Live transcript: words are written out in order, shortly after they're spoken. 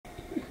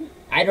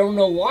I don't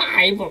know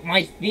why, but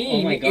my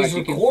theme is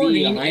you can see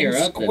recording higher in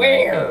up than I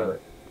square.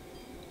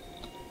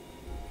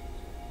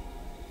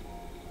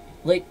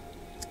 Like,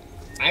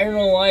 I don't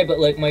know why, but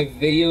like my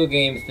video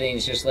game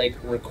thing's just like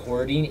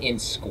recording in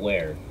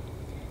square.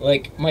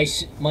 Like my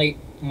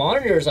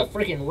monitor is a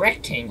freaking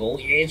rectangle.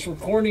 It's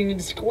recording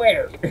in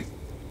square.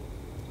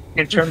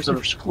 In terms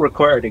of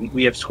recording,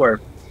 we have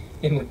square.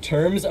 In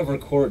terms of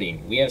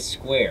recording, we have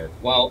square,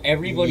 while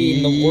everybody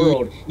in the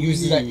world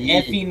uses an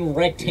effing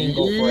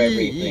rectangle for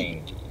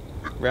everything.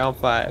 Round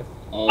 5.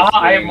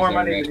 I have more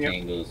money than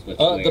you.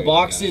 The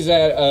box is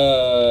at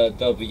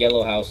the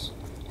yellow house.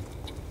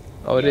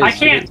 Oh, it is. I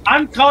can't.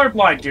 I'm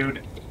colorblind,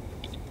 dude.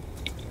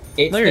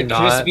 It's No, the you're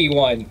not. crispy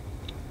one.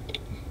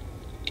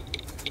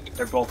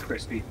 They're both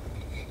crispy.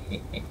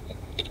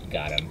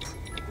 Got him.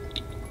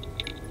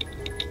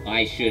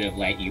 I should have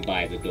let you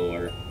buy the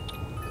door.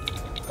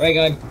 Ray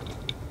gun.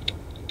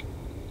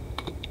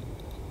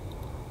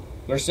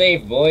 We're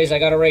safe, boys. I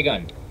got a ray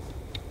gun.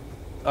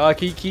 Can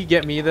you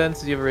get me then,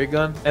 since you have a ray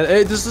gun? And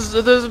this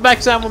is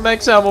max ammo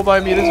by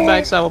me. This is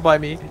max ammo by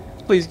me.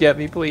 Please get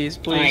me, please,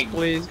 please.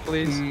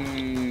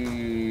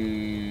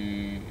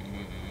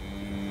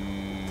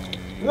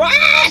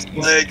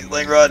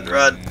 Run!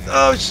 Run!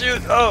 Oh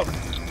shoot! Oh!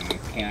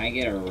 Can I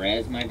get a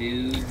res, my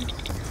dude?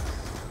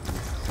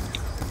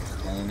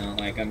 Oh, not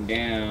like I'm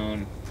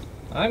down.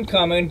 I'm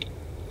coming.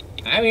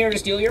 I'm here to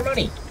steal your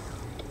money.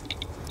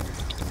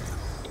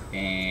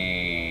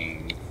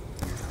 Dang.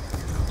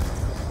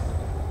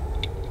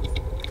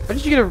 How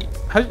did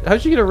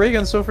you get a ray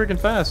gun so freaking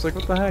fast? Like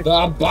what the heck?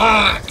 The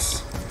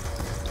box!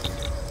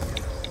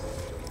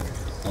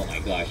 Oh my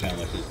gosh, how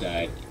much has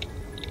died?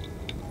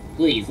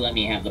 Please let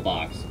me have the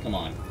box. Come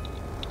on.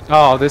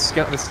 Oh, this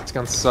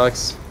gun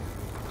sucks.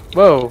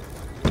 Whoa!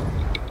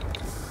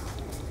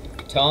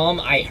 Tom,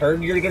 I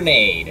heard your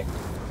grenade.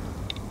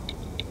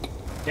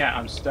 Yeah,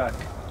 I'm stuck.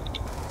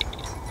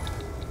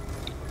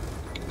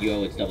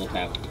 Yo, it's double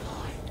tap.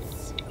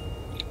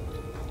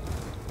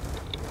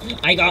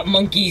 I got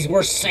monkeys.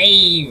 We're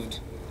saved.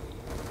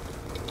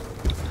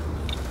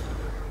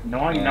 No,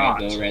 I'm All not.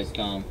 right, go res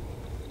Tom.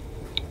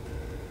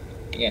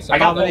 Yes, I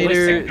got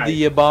Abominator,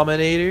 the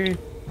Abominator.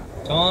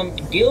 Tom,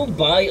 go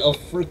buy a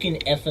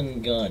freaking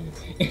effing gun.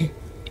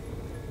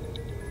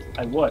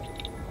 I would.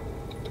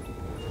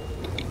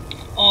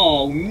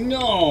 Oh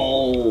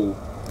no!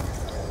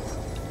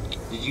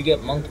 Did you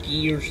get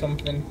monkey or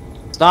something?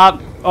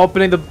 Stop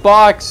opening the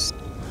box.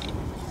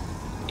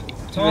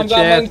 Tom Give got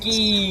me a chance.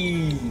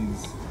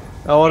 monkeys.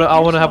 I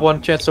wanna have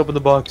one chance to open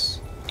the box.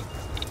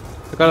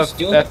 I got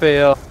a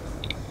FAL.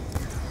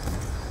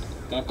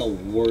 Got the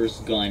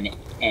worst gun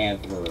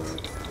ever.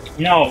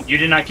 No, you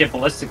did not get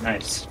ballistic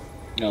knives.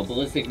 No,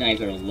 ballistic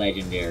knives are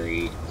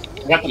legendary.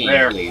 I got the Game,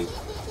 bear. please.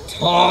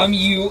 Tom,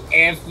 you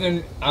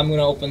effing... I'm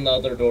gonna open the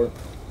other door.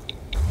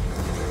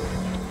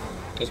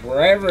 Because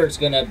wherever it's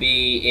gonna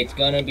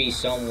be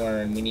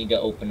somewhere, and we need to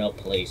open up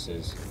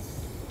places.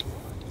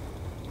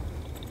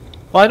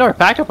 Well, I know where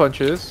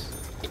Pack-a-Punch is.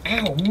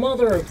 Ow,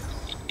 mother...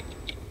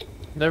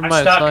 Never I'm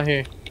mind, stuck. it's not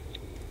here.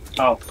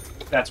 Oh,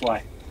 that's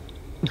why.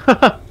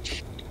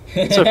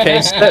 It's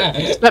okay.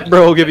 Step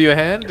bro will give you a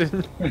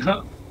hand.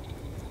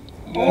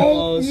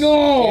 Oh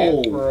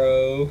no!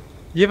 Bro.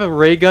 You have a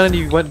ray gun and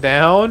you went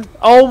down?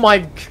 Oh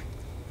my...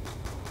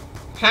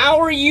 How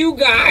are you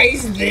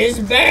guys this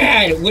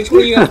bad? Which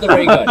one you have the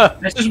ray gun?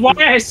 This is why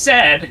I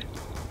said,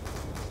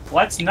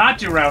 let's not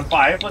do round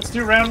 5. Let's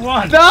do round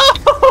 1. No!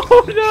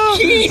 No!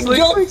 Keep Slick,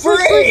 the slick,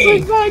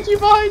 frame! behind you,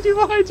 behind you,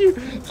 behind you!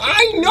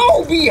 I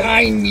know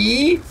behind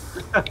me!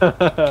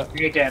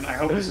 Again, I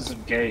hope this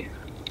isn't gay.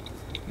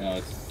 No,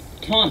 it's...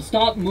 Tom,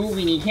 stop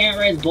moving. He can't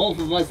res both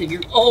of us if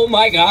you're... Oh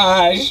my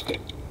gosh! Oh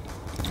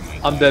my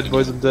I'm gosh, dead, he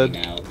boys, moved I'm me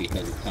dead. Now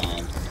because of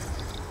Tom.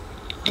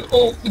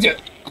 Oh,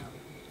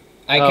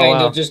 I Oh, kind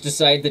wow. of just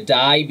decided to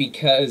die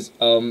because,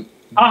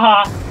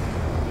 Haha!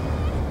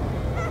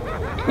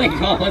 Like,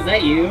 oh, was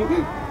that you?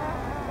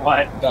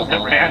 What? The I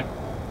hell? ran.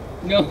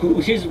 No,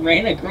 who just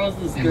ran across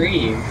the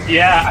screen?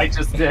 Yeah, I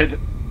just did.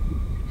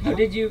 How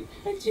did you...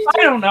 I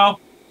don't know.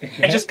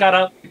 I just got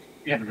up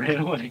and ran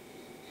away.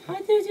 How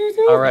did you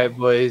do Alright,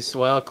 boys.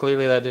 Well,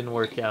 clearly that didn't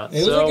work out. it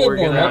was So a we're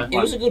good warm-up. gonna...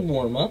 It was a good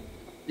warm-up.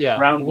 Yeah,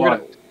 Round we're 1.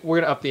 gonna, we're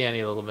gonna up the ante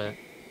a little bit.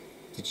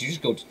 Did you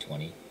just go to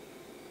 20?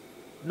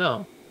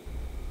 No.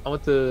 I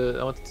went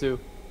to 2.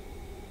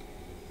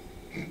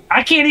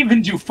 I can't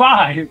even do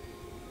 5.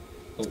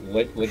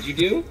 What'd you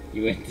do?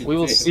 You went to We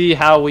will two. see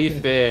how we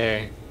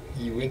fare.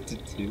 You went to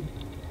 2?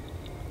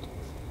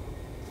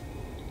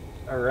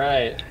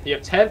 Alright. You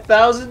have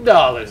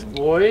 $10,000,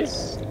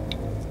 boys.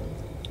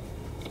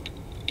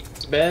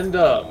 Spend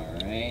up.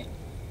 Alright.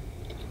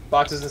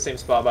 Box is in the same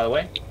spot, by the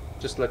way.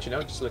 Just to let you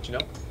know,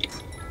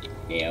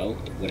 Yo,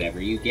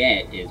 whatever you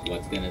get is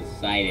what's gonna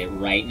decide it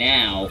right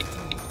now.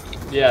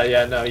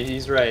 Yeah, no,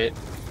 he's right.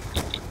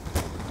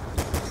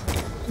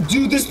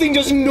 Dude, this thing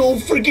does no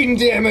freaking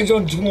damage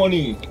on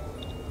 20!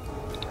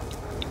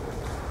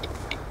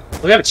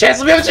 Let me have a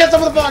chance,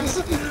 over the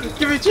box!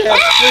 Give me a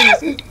chance,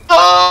 please!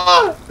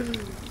 Ah!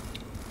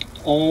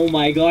 Oh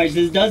my gosh,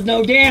 this does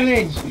no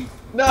damage!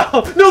 No,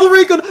 no, the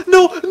ray gun!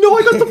 No, no,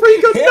 I got the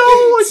ray gun! No,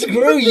 I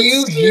Screw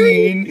you,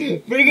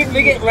 Gene! Freaking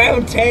make it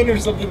round 10 or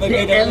something like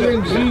The that.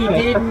 LMG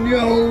did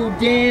no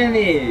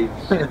damage!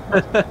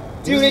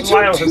 Dude, it This is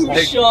why I took was 2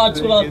 like-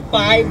 shots with a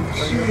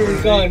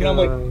 5-shooter gun, and I'm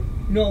like,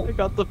 no. I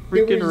got the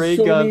There freaking were ray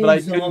so gun, many but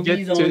I couldn't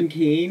get zombies to on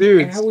Kane,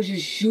 Dude. and I was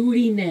just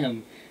shooting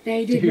them.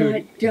 They did Dude.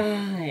 not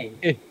die.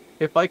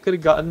 If I could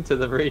have gotten to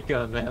the ray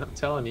gun, man, I'm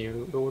telling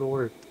you, it would have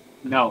worked.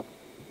 No.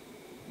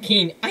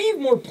 Keen, I have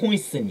more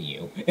points than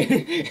you.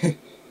 Okay,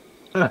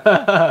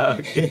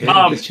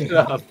 Um, shut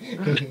up.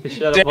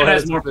 Shut Dan up.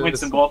 has more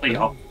points than both of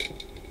y'all.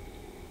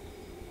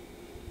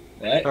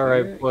 What? All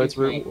right, boys,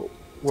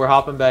 we're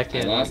hopping back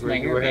in. I lost my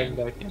We're hairband. heading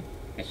back in.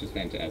 That's just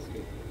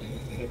fantastic.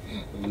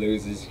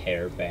 Loses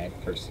hairband,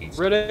 proceeds.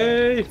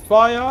 Ready,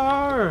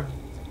 fire!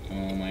 Oh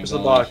my Where's the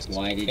gosh, box?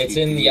 why did It's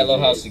you in the do yellow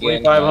this? house again.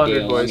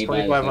 2,500, Let boys. me buy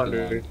the second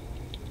 2,500.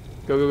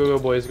 Go, go, go, go,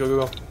 boys. Go,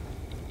 go, go.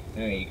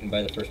 Alright, you can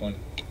buy the first one.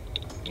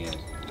 Yes.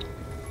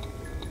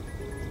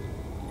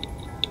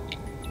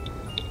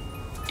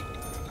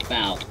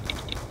 Foul.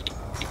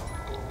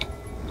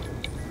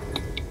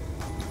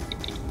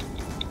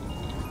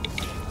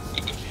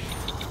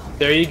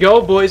 There you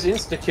go, boys.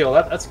 Insta kill.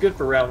 That's good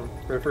for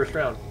the first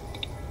round.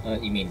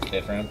 You mean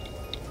 5th round?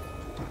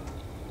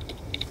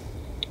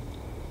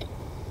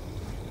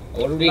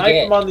 What did we Knife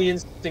get? him on the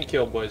instant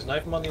kill, boys.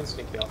 Knife him on the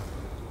instant kill.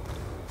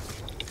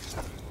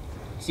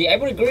 See, I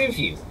would agree with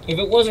you. If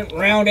it wasn't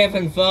round F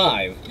and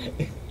 5.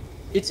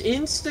 It's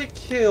insta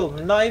kill.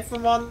 Knife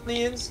him on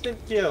the instant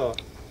kill.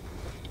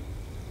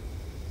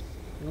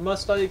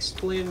 Must I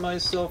explain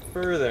myself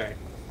further?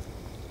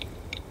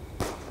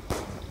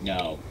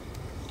 No.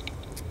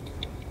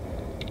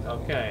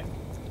 Okay.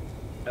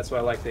 That's what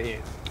I like to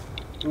hear.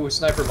 Ooh,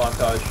 sniper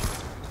montage.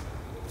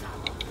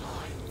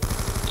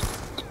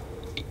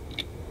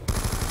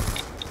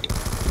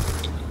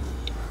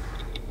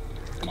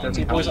 Come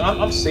on, Boys,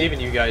 I'm saving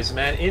you guys,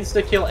 man.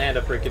 Insta kill and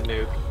a freaking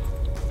nuke.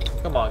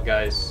 Come on,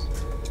 guys.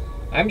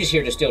 I'm just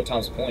here to steal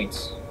Tom's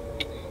points.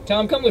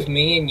 Tom, come with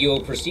me and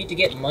you'll proceed to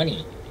get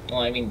money. Well,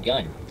 I mean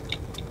gun.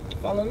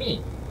 Follow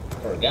me.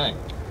 For a gun.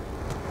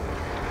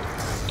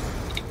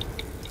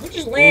 We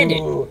just landed.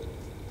 Ooh,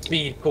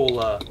 speed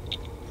cola.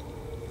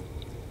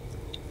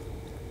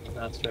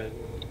 That's right.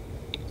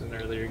 It's in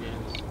earlier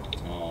games.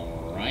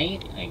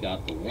 Alright, I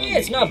got the one. Yeah,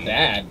 it's not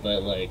bad,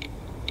 but like...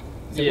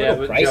 It's a Yeah,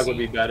 little but pricey. Jug would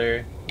be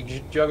better.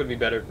 Jug would be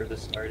better for the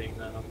starting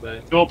now,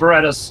 but Dual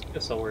Berettas. I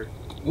guess that'll work.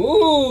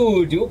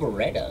 Ooh, dual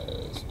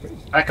Berettas. Pretty...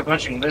 Back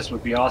punching this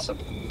would be awesome.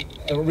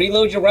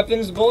 Reload your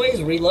weapons,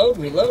 boys. Reload,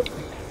 reload.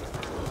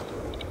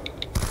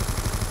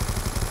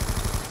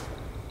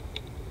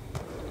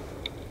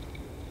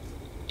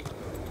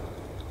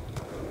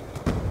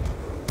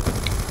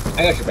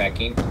 I got your back,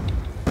 Keen.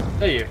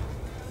 Hey, you.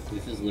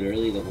 This is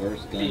literally the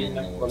worst gun in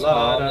the world.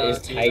 Tom is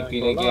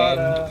typing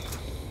again.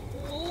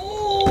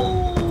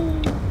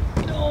 Oh,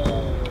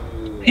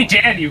 no. Hey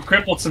Dan, you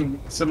crippled some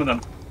of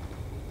them.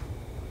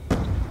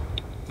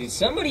 Did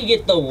somebody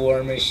get the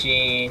war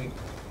machine?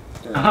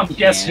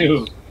 Guess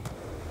who?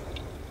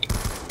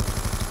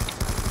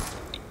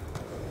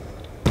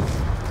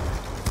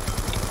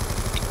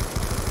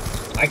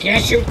 I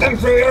can't shoot them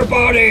through your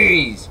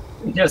bodies!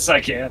 Yes,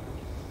 I can.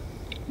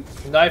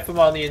 Knife him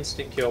on the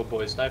instant kill,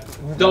 boys.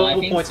 Knife. No, I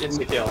Double think- points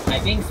instant kill. I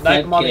think Knife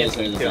spud him on the kills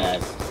are instant the kill.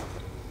 best.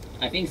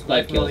 I think spud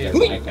Knife him on kills the are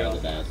instant by far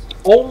kill. the best.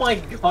 Oh my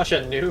gosh, a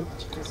nuke.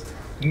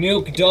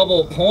 Nuke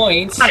double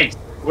points. Nice.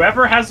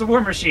 Whoever has the war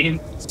machine,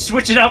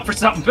 switch it out for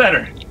something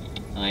better.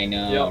 I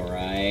know, Yep.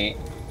 right?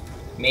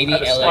 Maybe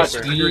That's a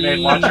sniper. Grenade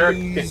launcher.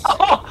 LSDs.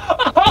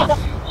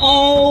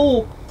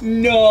 Oh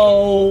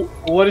no,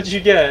 What did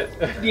you get?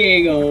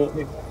 Diego! What'd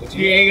you get?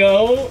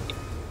 Diego!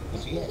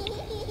 What'd you get?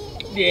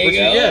 What'd Diego!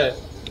 you get?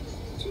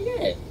 What'd you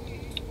get?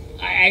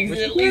 I What'd you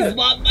accidentally get?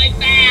 swapped my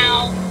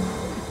foul.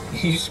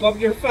 You swapped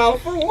your foul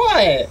for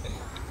what?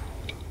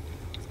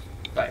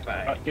 Bye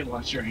bye. Rocket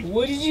launcher.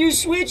 What did you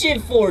switch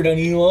it for,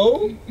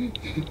 Danilo?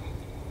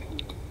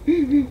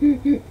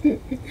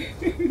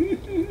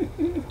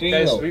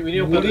 Danilo, we need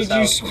to what put this did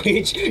you out.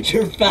 switch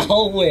your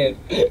foul with?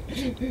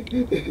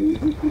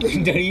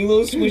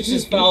 Danilo switched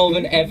his foul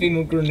with an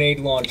effing grenade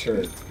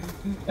launcher.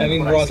 I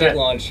mean That's what I rocket said.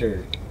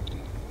 launcher.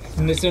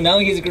 So now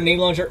he has a grenade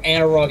launcher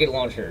and a rocket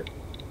launcher.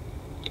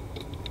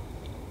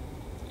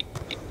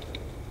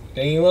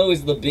 Danilo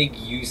is the big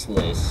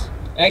useless.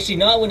 Actually,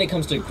 not when it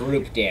comes to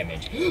group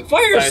damage.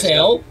 Fire Nice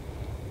sale!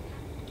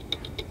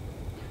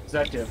 What's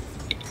that do?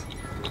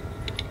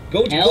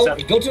 Go to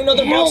Help. go to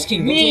another Help box,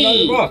 King. Go to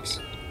me. another box.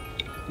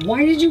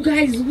 Why did you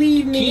guys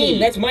leave me? King,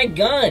 that's my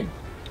gun.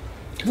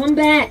 Come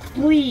back,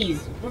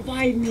 please.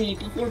 Revive me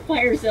before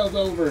fire sale's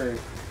over.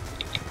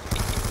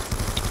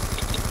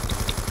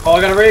 Oh,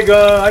 I got a ray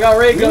gun. I got a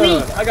ray gun.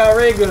 Really? I got a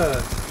ray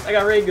gun. I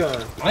got a ray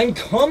gun. I'm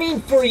coming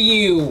for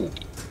you.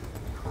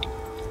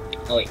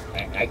 Oh wait,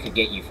 I could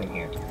get you from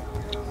here.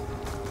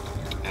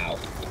 Ow.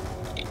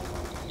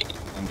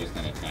 I'm just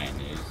gonna try and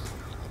lose.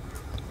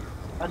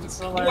 Why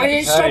did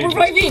it stop Hey.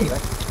 reviving?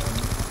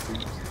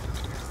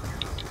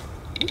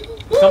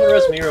 come and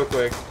rest me real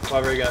quick.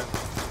 While we're gone.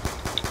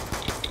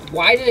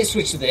 Why did I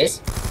switch to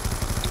this?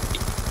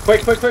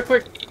 Quick, quick, quick,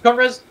 quick. Come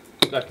res.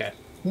 Okay.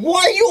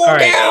 Why are you all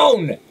Alright.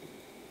 down?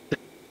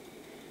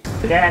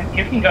 Dan,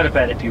 you can go to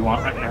bed if you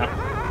want right now.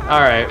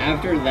 Alright.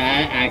 After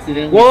that,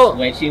 accidentally Well-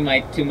 switching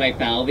to my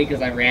pal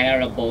because I ran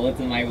out of bullets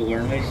in my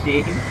war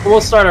machine.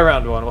 We'll start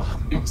around one.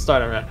 We'll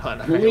start around one.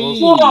 Alright,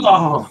 Please.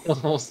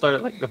 we'll start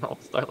it like normal.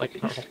 Start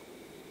like normal.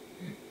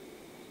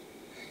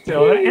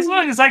 So, as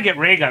long as I get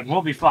ray gun,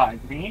 we'll be fine.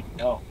 Me?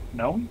 No.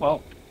 No?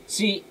 Well,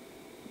 See,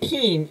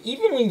 Keen,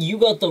 even when you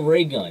got the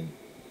ray gun,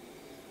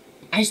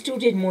 I still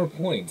did more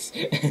points.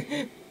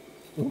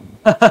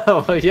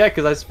 Well, yeah,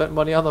 because I spent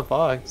money on the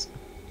box.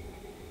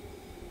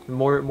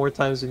 More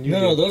times than you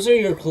No, did. those are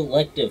your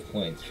collective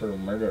points for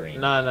murdering.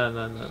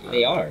 No.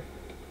 They are.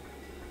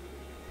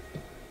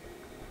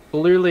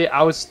 Clearly,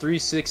 I was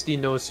 360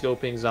 no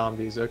scoping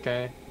zombies.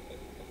 Okay,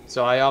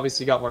 so I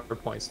obviously got more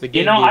points. The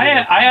game. you know, gave me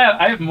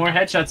I have more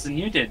headshots than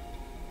you did.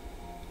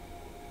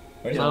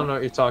 I don't know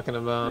what you're talking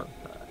about.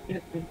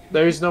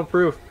 There's no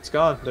proof. It's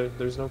gone.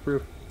 There's no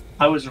proof.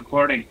 I was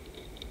recording.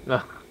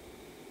 No.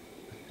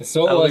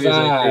 So I don't was think there's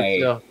any proof, I.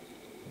 no.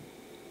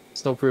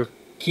 It's no proof.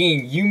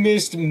 Keen, you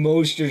missed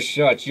most your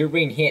shots. You're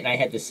being hit and I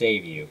had to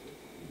save you.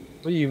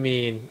 What do you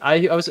mean?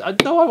 I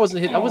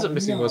wasn't hit. I wasn't Oh,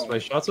 missing most of no. my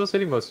shots. I was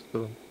hitting most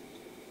of them.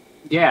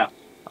 Yeah,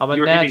 I'm a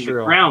you're hitting the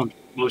natural. ground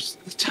most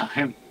of the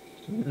time.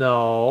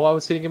 No, I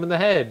was hitting him in the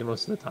head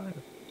most of the time.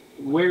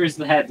 Where is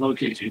the head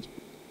located?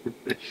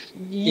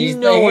 You Is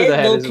know the where the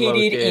head head is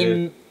located located.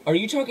 in... Are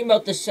you talking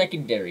about the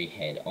secondary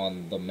head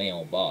on the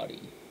male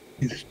body?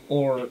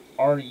 Or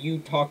are you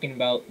talking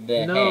about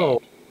the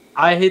No,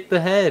 I hit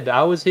the head.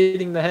 I was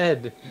hitting the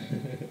head.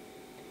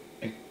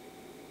 head?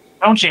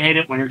 Don't you hate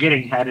it when you're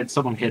getting headed,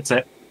 someone hits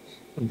it?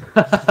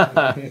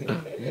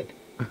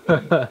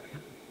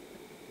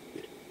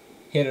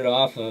 Hit it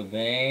off of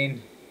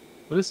Bane.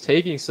 What is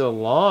taking so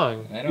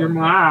long? I Your don't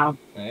know. mom.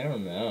 I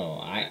don't know.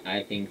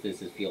 I think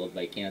this is fueled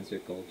by cancer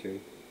culture.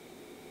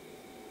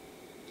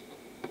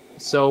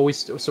 So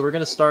we're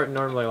gonna start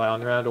normally like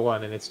on round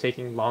 1, and it's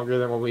taking longer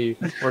than when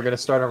we're gonna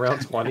start on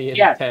round 20 and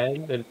Yeah.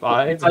 10 and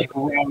 5. It's like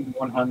round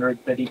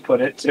 100 that he put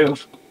it to.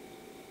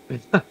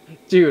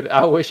 Dude,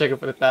 I wish I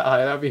could put it that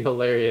high. That'd be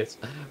hilarious.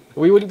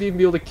 We wouldn't even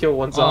be able to kill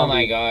one Oh zombie.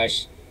 my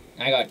gosh.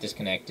 I got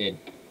disconnected.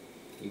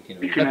 You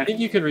can I think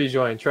you can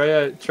rejoin. Try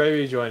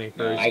rejoining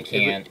No, first. I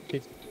can't.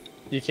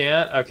 You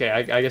can't? Okay,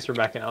 I guess we're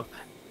backing up.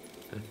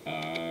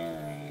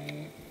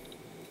 Alright.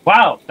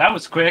 Wow, that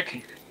was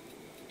quick.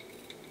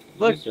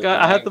 Look, You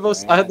I had the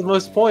most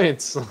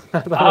points.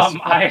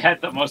 I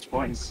had the most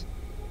points.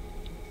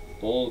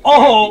 Bull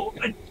Oh,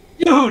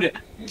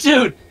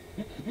 dude,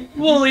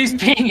 Woolie's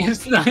ping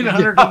is Yeah,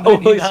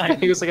 999.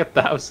 it was like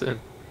 1,000.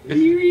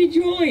 You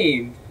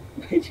rejoined!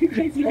 Why'd you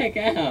guys back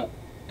out?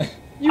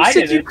 You I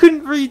said did you it.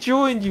 couldn't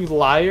rejoin, you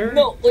liar.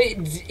 No,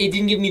 it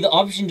didn't give me the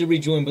option to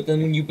rejoin, but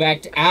then when you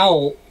backed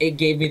out, it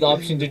gave me the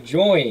option to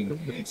join.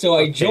 So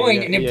I Okay, joined,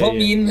 yeah, and it yeah, put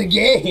me in the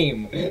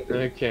game.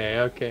 Okay,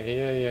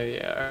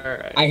 yeah,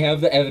 alright. I have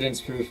the evidence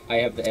proof. I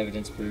have the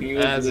evidence proof. He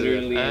was As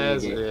literally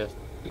if.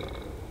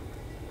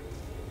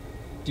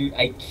 Dude,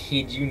 I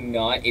kid you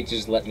not, it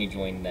just let me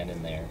join then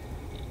and there.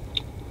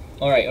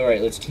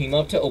 Alright, let's team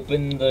up to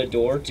open the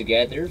door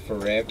together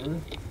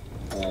forever.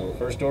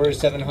 First door is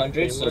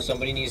 700, so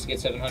somebody needs to get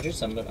 700.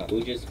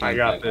 Who just I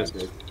got this.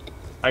 500?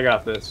 I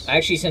got this.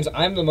 Actually, since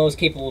I'm the most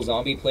capable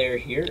zombie player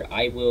here,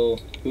 I will...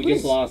 Who Please.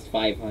 just lost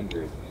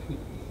 500?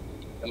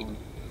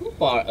 Who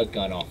bought a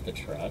gun off the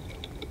truck?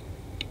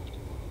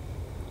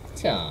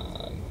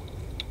 Tom.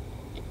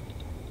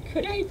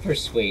 Could I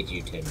persuade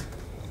you to...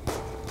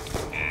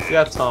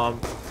 Yeah, Tom.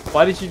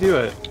 Why did you do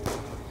it?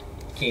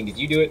 Kane, did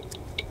you do it?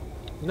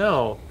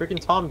 No, freaking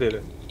Tom did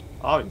it.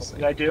 What Obviously.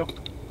 did I do?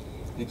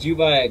 Did you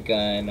buy a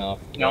gun off...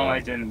 No, I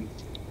didn't.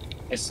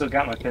 I still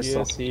got my pistol.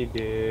 Yes, he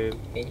did.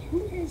 And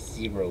who has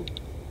 0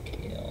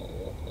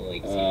 kill?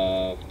 Like,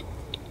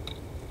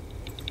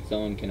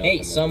 Someone can hey,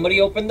 open somebody the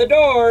door. open the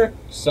door!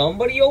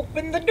 Somebody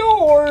open the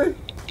door!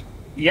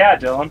 Yeah,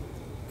 Dylan.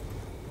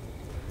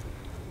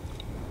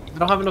 I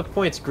don't have enough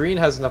points. Green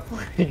has enough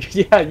points.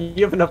 Yeah,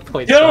 you have enough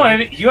points. Tom.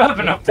 Dylan, you have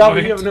enough Tom,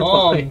 you points. have enough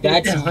Tom, points.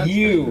 that's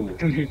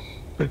you!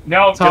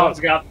 No, Tom. Dylan's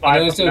got I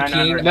know 5 so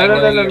keen. of No, I no,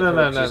 know no, you're no,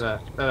 no, no,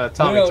 purchased. no,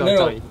 Tommy, no, Tommy, no,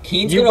 Tommy.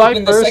 Keen's You gonna buy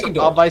open the first, second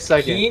door. I'll buy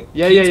second. Keen,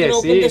 Yeah, Keen's yeah, gonna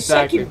open see? the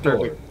Exactly, second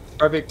door.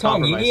 Perfect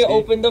Tom, you compromise, need to see?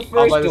 open the I'll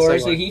first buy the door second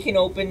so one. he can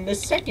open the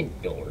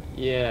second door.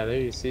 Yeah, there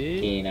you see.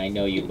 Kane, I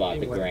know you bought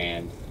the Anyway.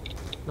 grand.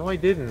 No, I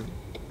didn't.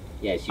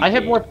 Yes, you I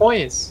have did. more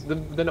points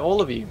than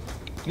all of you.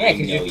 Yeah, I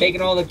because know you're you taking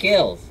did. all the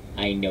kills.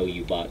 I know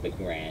you bought the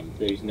grand.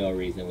 There's no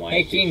reason why. Hey,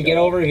 I should Keen, show get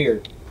up. over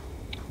here.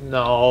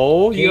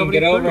 No, you Keen, don't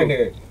get have any over proof.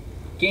 here.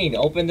 Keen,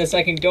 open the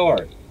second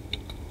door.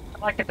 I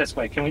like it this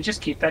way. Can we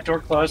just keep that door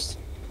closed?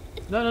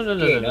 No.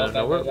 Yeah, No.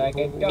 open the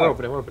second We're door.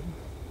 opening.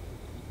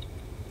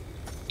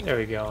 There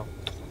we go.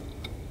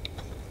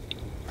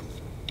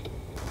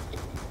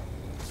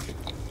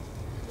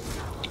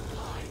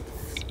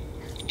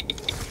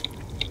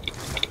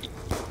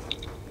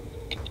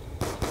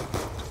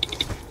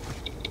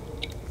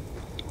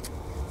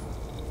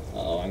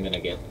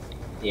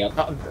 Yep.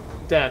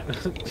 Dan,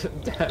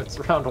 Dan, it's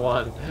round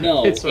 1.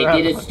 No, It's it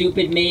round did a 1.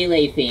 stupid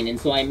melee thing, and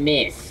so I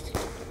missed.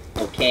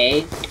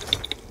 Okay?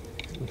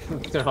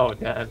 No,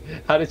 Dan.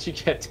 How did you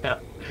get down?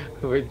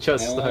 We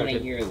just I don't want to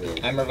started. hear this.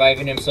 I'm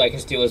reviving him so I can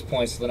steal his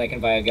points so then I can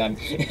buy a gun.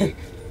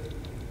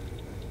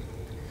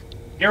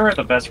 You're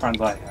the best friends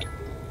I have.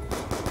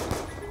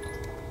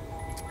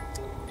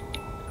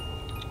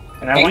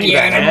 And I Heck want you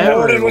yeah, to and I'm hammer.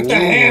 rewarded with the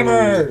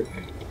hammer!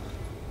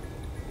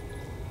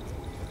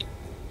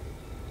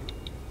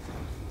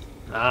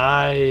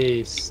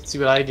 Nice. Let's see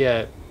what I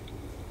get.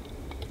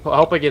 Well, I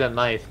hope I get a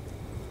knife.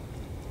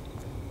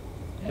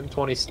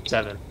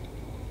 M27.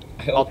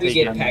 I I'll hope we take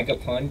get it.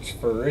 Pack-a-Punch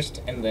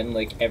first, and then,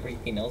 like,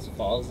 everything else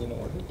falls in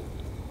order.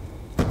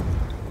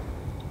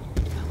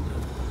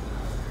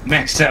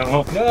 Max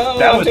ammo. No,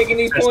 That I'm was taking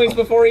these pistol. points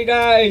before he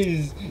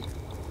dies!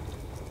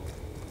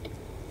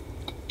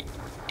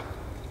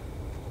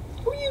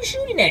 Who are you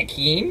shooting at,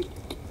 Keen?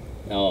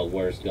 Oh,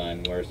 worst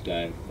gun,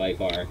 by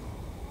far.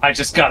 I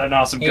just got an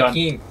awesome Hey, gun.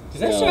 Keen, does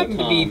that No, still happen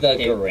to be Tom,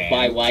 the if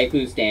by Garand?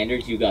 waifu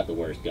standards, you got the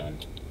worst gun.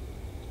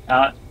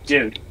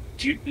 Dude,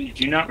 do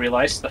you not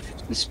realize the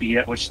speed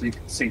at which the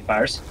thing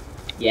fires?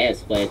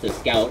 Yes, but it's a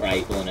scout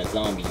rifle in a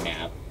zombie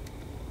map.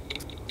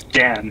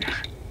 Dan,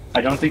 I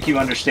don't think you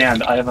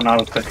understand. I have an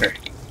auto clicker.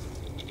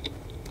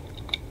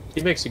 He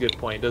makes a good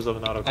point. He does have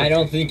an auto. I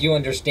don't think you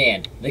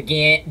understand. The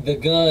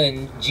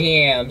gun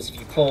jams if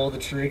you pull the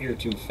trigger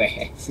too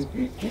fast.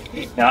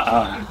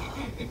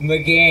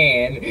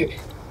 McGann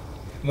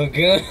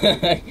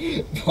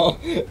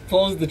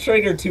pulls the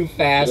trigger too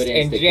fast Good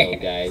and insta-kill,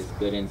 jams. guys.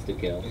 Good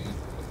insta-kill.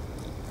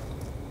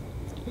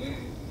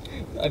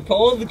 I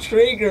pulled the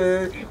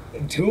trigger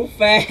too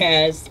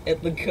fast and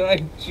the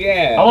gun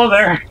jams. Hello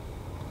there.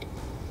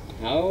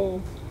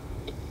 How?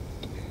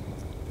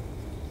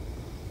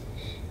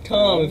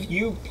 Tom, if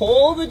you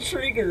pull the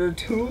trigger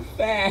too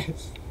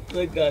fast,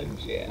 the gun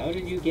jams. How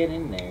did you get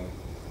in there?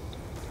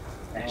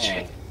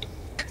 Oh.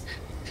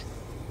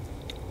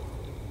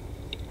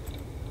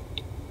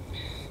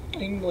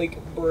 I'm like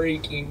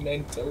breaking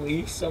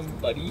mentally.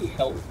 Somebody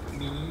help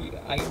me.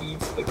 I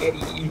need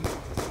spaghetti.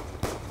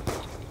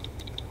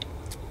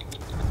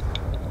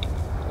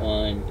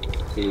 1,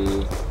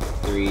 2,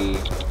 3,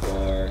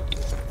 4.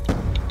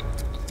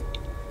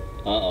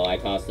 Uh-oh, I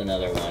tossed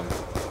another one.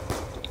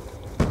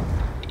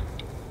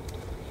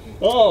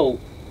 Oh!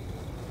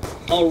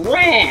 A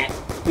rat!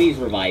 Please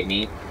revive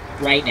me.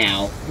 Right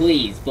now.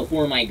 Please,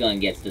 before my gun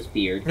gets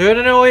disappeared.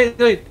 No, wait.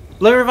 Let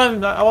me revive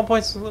him. I want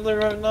points. Let me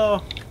revive him.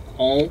 No.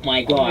 Oh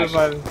my gosh.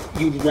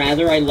 You'd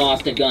rather I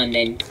lost a gun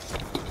than...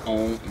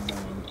 Oh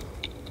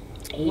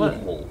my... What?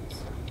 A-holes.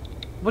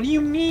 What do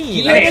you mean?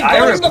 He Hey, had I a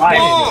gun in the revived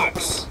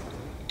box!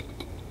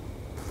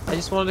 I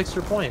just wanted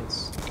extra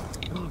points.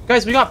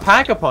 Guys, we got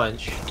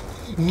Pack-a-Punch.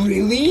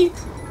 Really?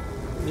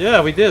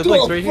 Yeah, we did. Look,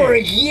 Well, it's right for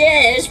here.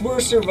 yes,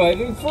 we're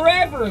surviving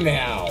forever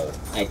now.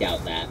 I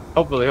doubt that.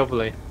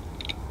 Hopefully.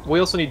 We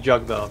also need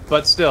Jug, though.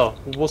 But still,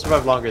 we'll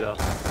survive longer, though.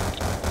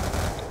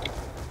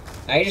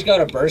 I just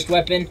got a burst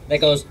weapon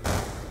that goes,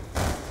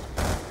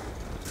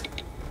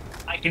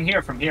 I can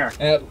hear from here.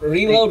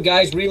 reload,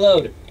 guys,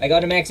 reload. I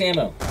got a max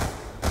ammo.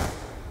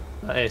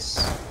 Nice.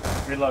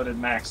 Reloaded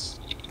max.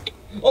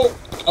 Oh,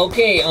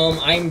 okay,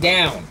 I'm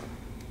down.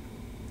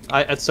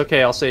 It's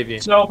okay, I'll save you.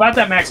 So about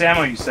that max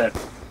ammo you said.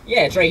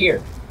 Yeah, it's right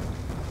here.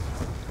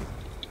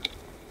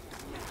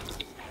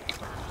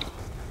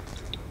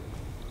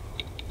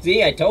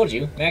 See, I told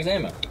you, max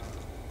ammo.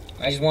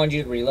 I just wanted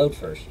you to reload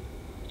first.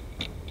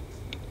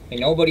 And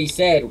nobody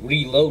said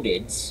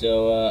reloaded,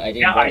 so I didn't.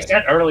 Yeah, buy I it.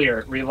 said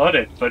earlier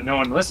reloaded, but no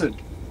one listened.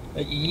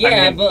 Yeah,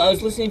 I mean, but I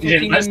was listening for You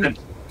didn't Keenan.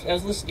 listen. I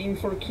was listening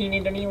for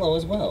Keenan and Danilo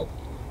as well.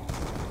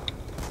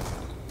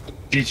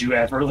 Did you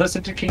ever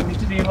listen to King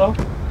Danilo?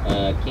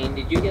 Kane,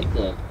 did you get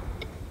the...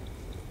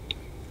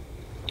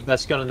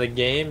 Best gun in the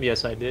game?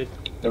 Yes, I did.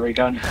 The ray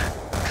gun.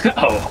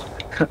 Oh.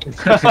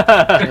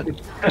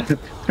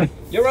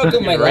 You're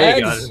welcome, my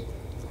Ray lads. gun.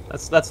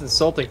 That's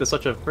insulting to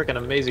such a freaking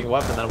amazing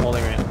weapon that I'm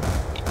holding right now.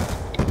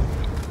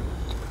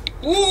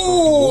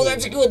 Ooh,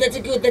 that's a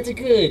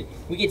good.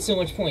 We get so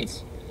much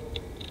points.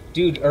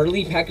 Dude,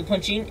 early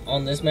pack-a-punching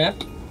on this map.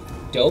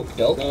 Dope.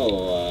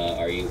 So,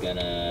 are you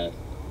gonna...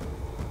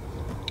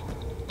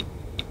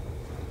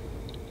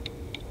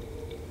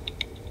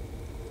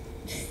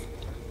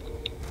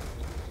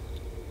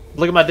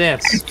 Look at my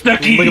dance.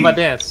 Look at my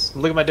dance.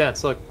 Look at my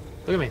dance. Look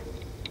at me.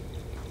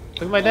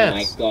 Look at my Oh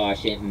dance. my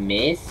gosh, it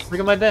missed? Look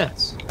at my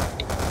dance.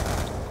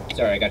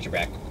 Sorry, I got your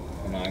back.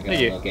 I'm not Thank gonna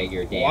you. look at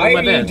your dance. Why my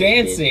are you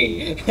dance.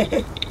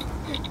 dancing?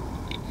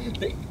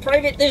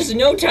 Private, there's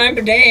no time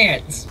to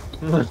dance.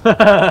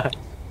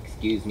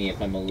 Excuse me if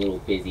I'm a little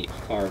busy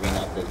carving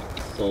up the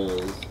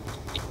souls.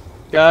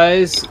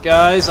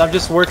 guys, I'm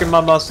just working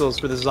my muscles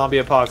for the zombie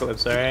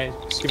apocalypse, alright?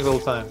 Just give me a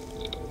little time.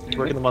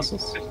 Working the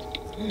muscles.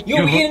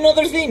 Yo, we get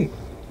another thing.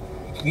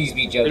 Please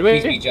be Jug. Did we?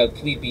 Please be Jug.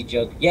 Please be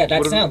Jug. Yeah, that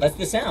What are we- sound. That's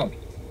the sound.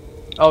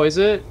 Oh, is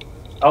it?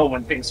 Oh,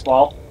 when things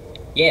fall.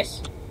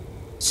 Yes.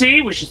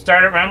 See, we should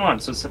start at round 1,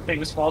 so some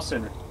things fall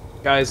sooner.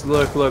 Guys,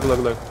 look. Look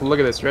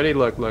at this. Ready?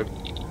 Look.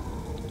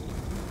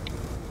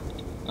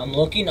 I'm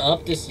looking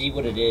up to see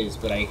what it is,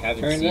 but I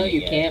haven't Turns seen out it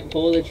you yet. can't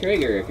pull the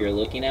trigger if you're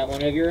looking at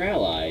one of your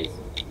allies.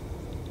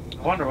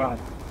 I wonder why.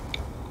 Can we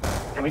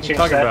What are you change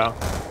talking that? about?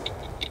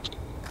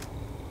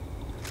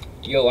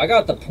 Yo, I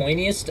got the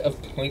pointiest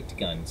of point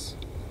guns.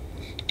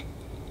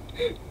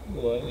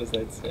 What was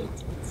that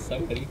sentence?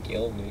 Somebody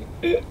kill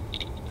me.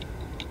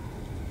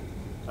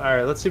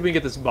 Alright, let's see if we can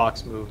get this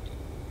box moved.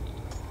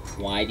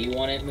 Why do you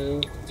want it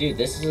moved? Dude,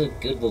 this is a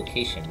good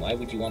location. Why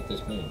would you want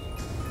this move?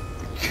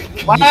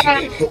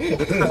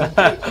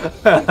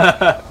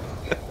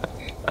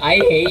 I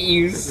hate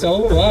you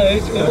so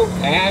much with a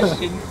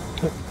passion.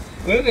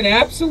 With an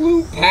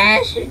absolute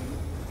passion.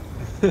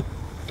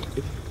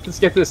 Let's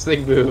get this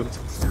thing moved.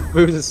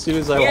 Moved as soon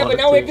as I want Yeah, but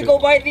now we have to go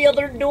by the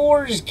other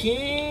doors,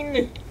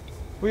 Keen.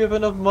 We have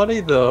enough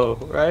money though,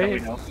 There we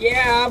right? go.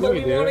 Yeah, but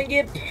Yeah, we we want to do.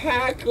 get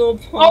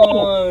Pack-a-Punch.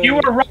 Oh, you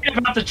were right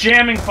about the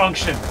jamming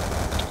function.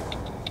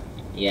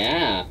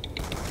 Yeah.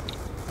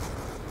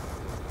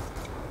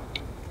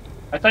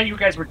 I thought you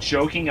guys were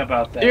joking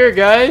about that. Here,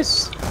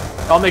 guys.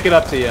 I'll make it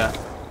up to you.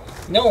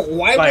 No,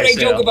 why Fire would I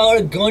sale. joke about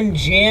a gun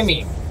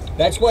jamming?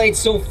 That's why it's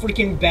so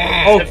freaking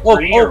bad. Oh, it oh,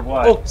 free or oh,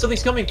 what? oh!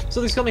 Something's coming!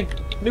 Something's coming!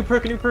 New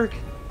perk, new perk!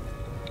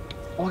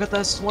 Oh, I got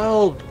that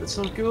swell. That's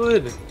so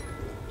good.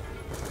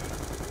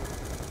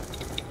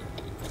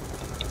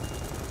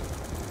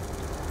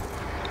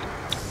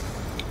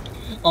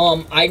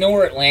 I know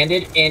where it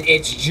landed, and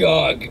it's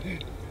Jug.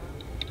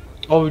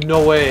 Oh,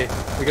 no way.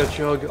 We got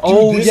Jug.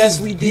 Oh, Dude, this yes,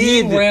 is we the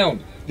did!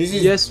 round. This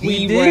is Yes, the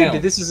we did!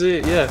 round. This is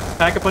it, yeah.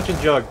 Pack-a-Punch and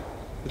Jug.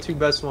 The two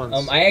best ones.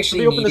 I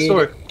actually Somebody open this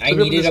door. I Somebody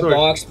open needed this a door.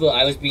 box, but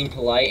I was being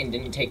polite and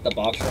didn't take the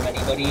box from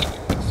anybody.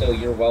 So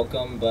you're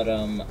welcome, but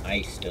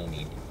I still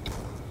need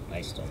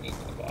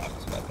the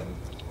box weapon.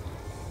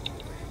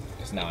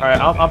 'Cause now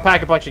Alright, I'm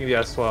pack-a-punching the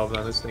S12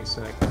 then. This thing's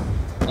sick.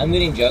 I'm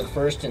getting Jug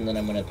first, and then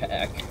I'm gonna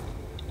pack.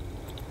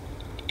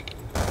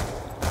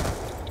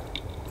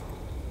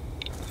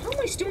 How am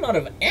I still out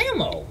of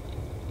ammo?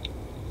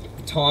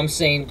 Tom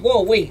saying,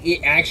 "Whoa, wait,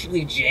 it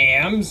actually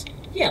jams."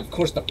 Yeah, of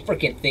course the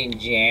frickin' thing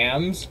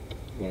jams.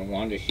 You wouldn't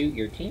want to shoot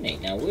your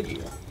teammate now, would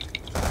you?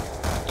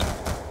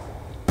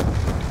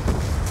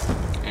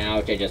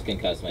 Ouch, I just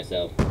concussed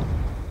myself.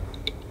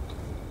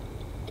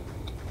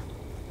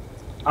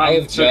 I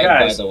have so Jug,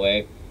 guys, by the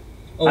way.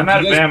 Oh, I'm do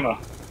out you of guys, ammo.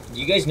 do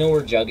you guys know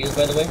where Jug is,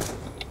 by the way?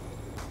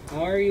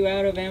 How are you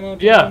out of ammo, Tom?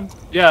 Yeah,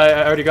 yeah,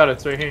 I already got it.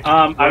 It's right here.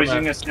 I was Where using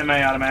am a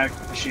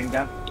semi-automatic machine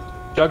gun.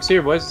 Jug's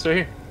here, boys. It's right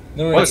here.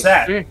 No, no, What's no.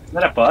 that? It's right here. Is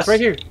that a bus? It's right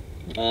here.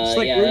 Yeah, like, where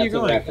are you that's a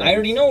going? reference. I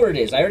already know where it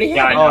is. I already have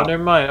Yeah, I it. know. Oh,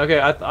 never mind. Okay,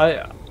 I We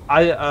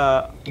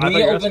thought need you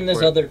to were open this asking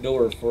for it. other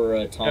door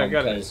for Tom, Yeah, I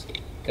got it.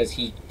 because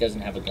he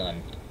doesn't have a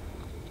gun.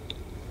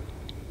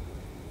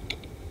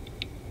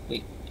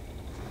 Wait.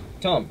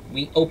 Tom,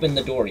 we opened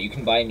the door. You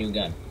can buy a new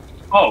gun.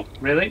 Oh,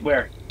 really?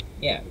 Where?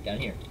 Yeah, down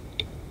here.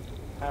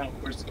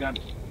 Where's the gun?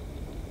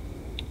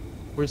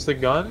 Where's the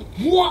gun?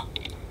 What?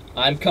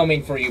 I'm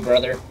coming for you,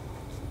 brother.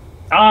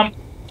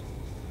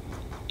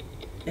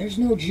 There's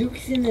no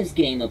jukes in this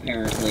game,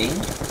 apparently.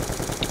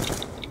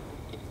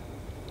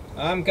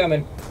 I'm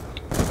coming.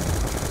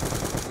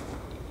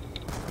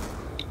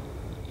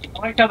 I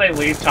like how they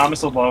leave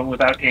Thomas alone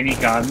without any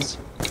guns,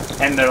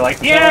 and they're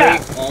like,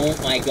 "Yeah." Oh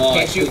my god,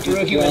 Can't shoot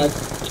through a human.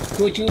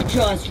 Could you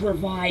just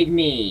revive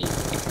me?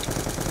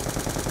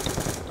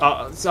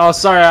 Oh,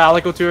 sorry. I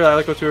let go too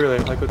early.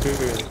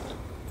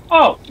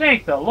 Oh,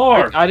 thank the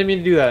Lord. I didn't mean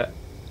to do that.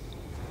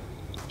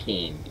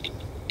 King,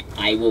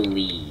 I will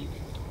leave.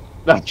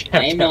 I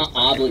I am not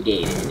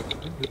obligated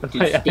to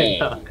stay.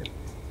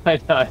 I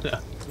know.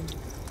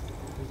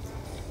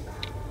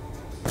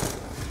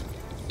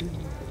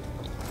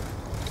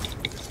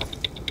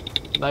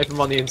 Knife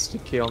him on the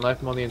instant kill. I'm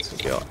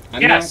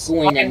Yes, not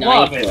going to I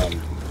knife love it.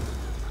 him.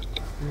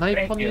 Knife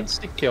Thank on the you.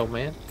 instant kill,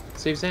 man.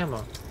 Saves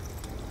ammo.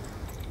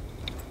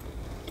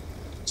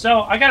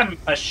 So I got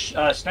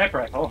a sniper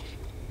rifle,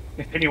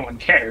 if anyone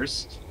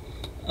cares.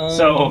 Um,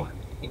 So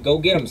go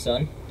get him,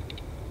 son.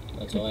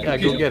 That's all I Yeah, have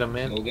to go do. get him,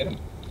 man. Go get him.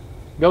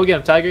 Go get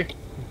him, Tiger. You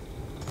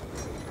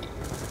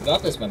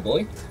got this, my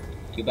boy.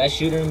 You best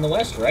shooter in the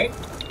West, right?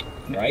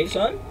 Right,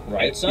 son?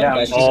 Right, son? Yeah.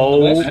 Best shooter in the Oh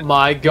West?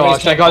 my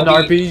gosh, I got an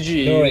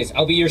RPG. No worries,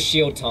 I'll be your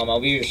shield, Tom.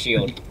 I'll be your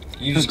shield.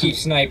 You just keep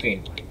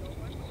sniping.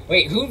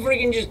 Wait, who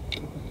friggin' just...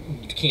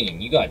 Keen,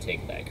 you gotta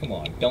take that. Come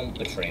on, don't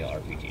betray the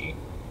RPG.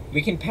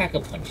 We can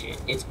pack-a-punch it.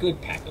 It's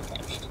good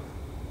pack-a-punched.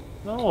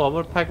 No, I'm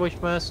gonna pack away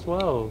my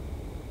S12.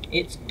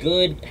 It's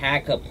good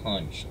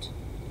pack-a-punched.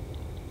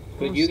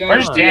 Could you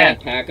Where's guys do Dan? that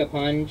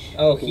pack-a-punch,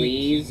 Oh,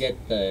 please? he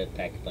get the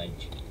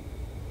pack-a-punch.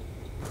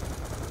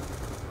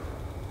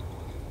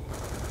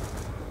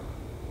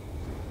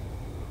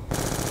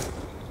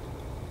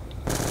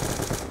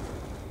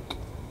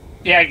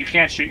 yeah, you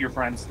can't shoot your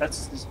friends.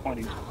 That's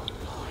disappointing.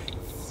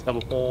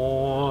 Double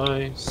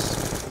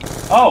points.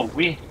 Oh,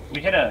 we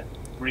hit a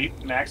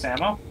max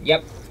ammo.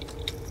 Yep.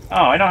 Oh,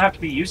 I don't have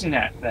to be using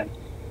that then.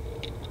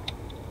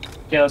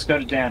 Okay, let's go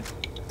to Dan.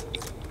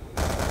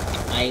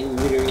 I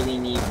literally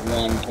need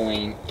 1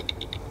 point.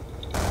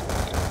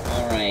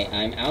 Alright, Alright,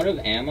 I'm out of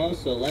ammo,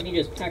 so let me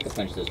just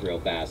pack-a-punch this real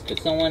fast. Could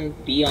someone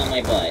be on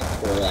my butt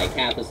for like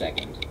half a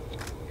second?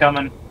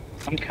 Coming.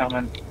 I'm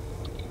coming.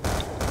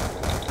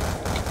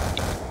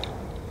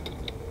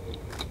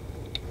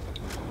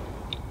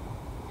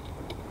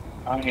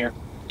 I'm here.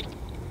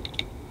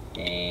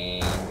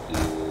 Thank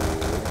you.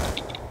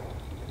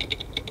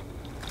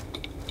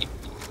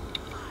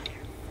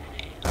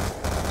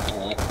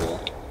 Oh, that's cool.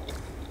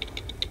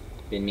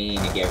 Been meaning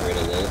to get rid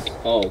of this.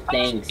 Oh,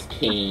 thanks,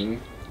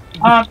 King.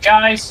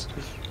 Guys!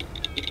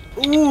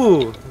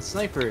 Ooh, the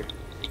sniper.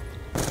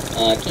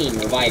 King,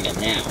 revive him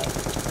now.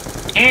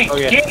 Hey,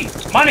 Okay.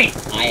 hey, money!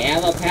 I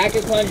have a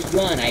pack-a-punch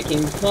gun. I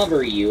can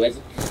cover you as...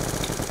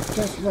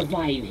 Just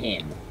revive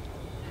him.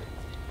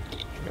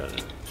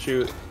 Gotta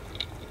shoot.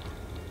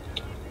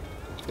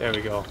 There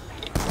we go.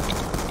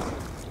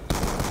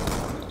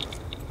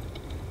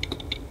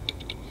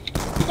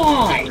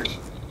 Fudge!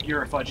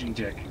 You're a fudging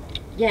dick.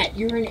 Yeah,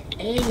 you're an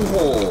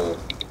a-hole.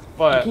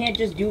 But You can't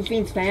just do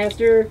things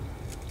faster?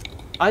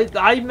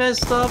 I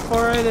messed up.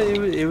 All right,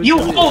 it was. You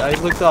I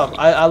looked up.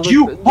 I looked.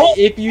 You won't-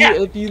 if you yeah.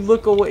 if you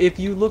look away,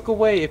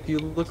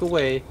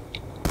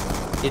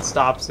 it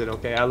stops it.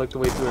 Okay, I looked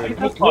away too early.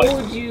 I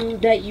told you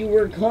that you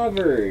were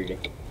covered.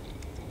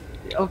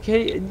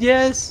 Okay,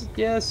 yes.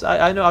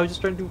 I know. I was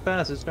just trying to do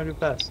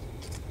fast.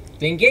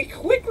 Then get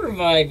quick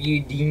revive,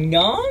 you ding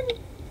dong.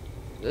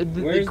 Where's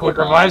The the quick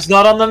boss? revive's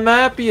not on the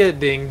map yet.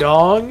 Ding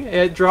dong.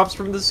 It drops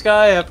from the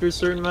sky after a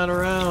certain amount of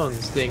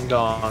rounds. Ding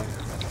dong.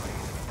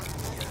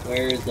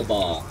 Where's the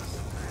boss?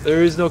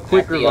 There is no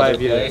quick At the revive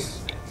other yet. place.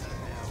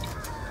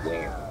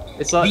 Where?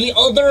 It's not. The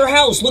other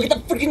house. Look at the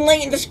freaking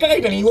light in the sky,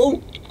 Danilo. You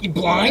That's the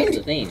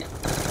blind? thing.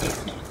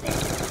 It's not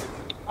there.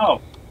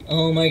 Oh,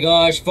 Oh my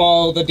gosh!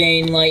 Follow the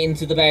Dane light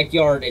into the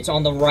backyard. It's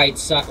on the right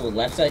side, oh,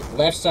 left side.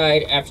 Left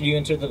side after you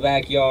enter the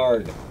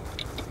backyard.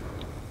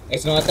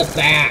 It's not the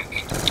back,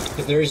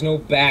 because there is no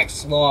back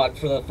slot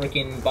for the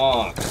freaking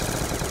box.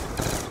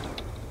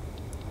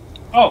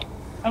 oh,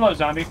 hello,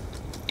 zombie.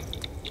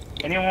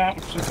 Anyone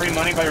want some free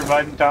money by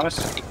reviving Thomas?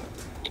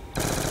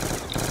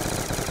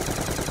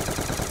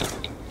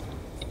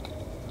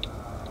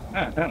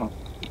 No.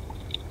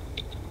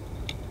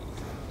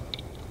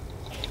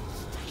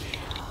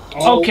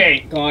 Oh,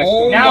 Okay. Gosh.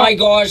 Oh Now- my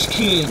gosh,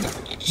 King!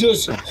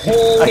 Just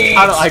hold I it.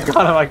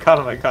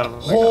 got him.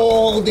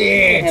 Hold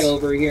Head it.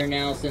 over here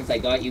now since I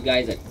got you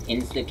guys an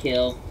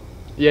insta-kill.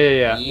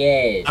 Yeah.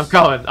 Yes. I'm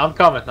coming.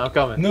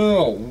 No,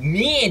 no,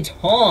 me and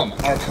Tom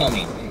are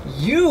coming.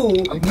 You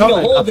need to coming,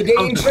 hold I'm the Dane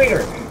coming.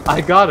 trigger. I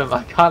got him.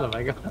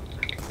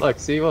 Look,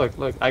 see, look.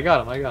 I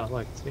got him.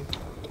 Look, see.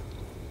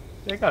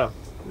 Yeah, I got him.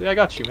 Yeah, I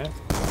got you, man.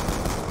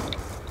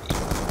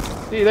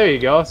 See, there you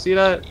go. See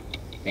that?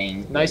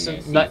 Thank Nice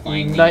goodness and- he ni-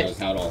 finally ni- knows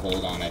how to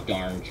hold on a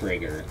darn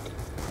trigger.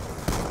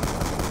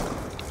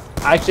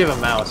 I actually have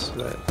a mouse,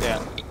 but yeah.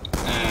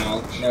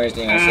 Ouch. No, there's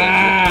Dane.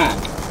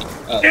 Ah!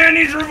 And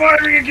he's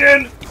reviving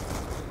again!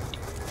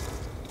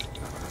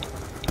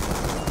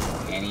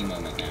 Any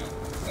moment now.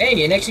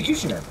 Hey, an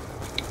executioner.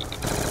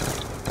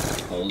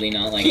 Totally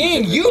not like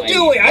King, he's you reviving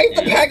do it. I have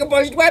the now.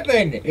 pack-a-punched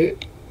weapon.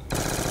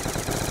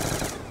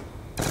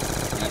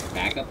 That's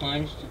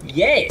pack-a-punched?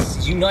 Yes.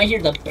 Did you not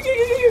hear the?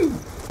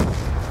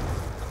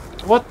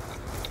 What?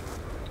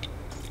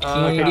 King,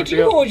 Okay, did you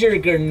go. hold your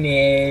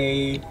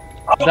grenade?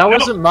 That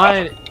wasn't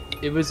mine.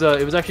 It was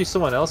actually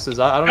someone else's.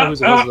 I don't know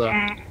whose it was though.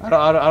 I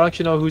don't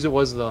actually know whose it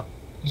was though.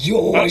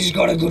 Yo, I just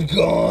got a good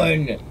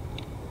gun.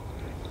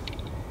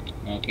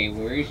 Okay,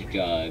 where's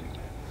Jug?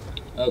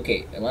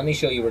 Okay, let me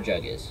show you where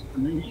Jug is.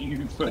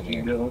 You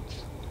fucking don't.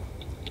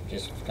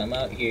 Just come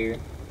out here.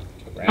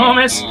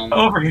 Thomas, Um,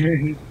 over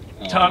here.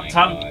 Oh Tom, my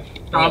Tom. gosh.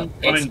 Tom,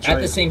 It's at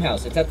the same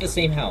house. It's at the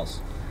same house.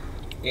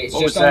 It's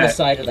What just was on the that?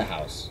 side of the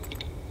house.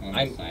 On the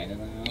I'm- side of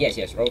the house?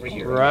 Yes, over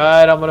here.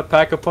 Right, I'm gonna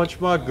pack a punch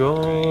my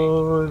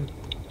gun.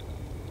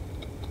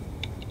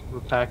 I'm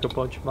gonna pack a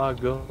punch my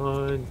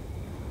gun.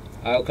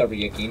 I'll cover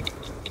you, King.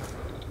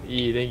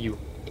 Yeah, thank you.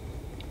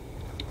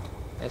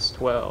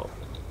 S12.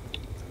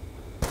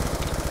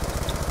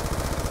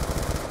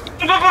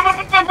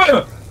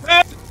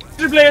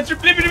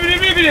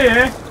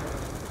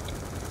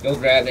 Go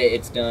grab it.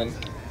 It's done.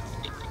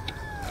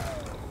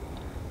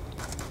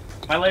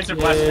 My laser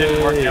blast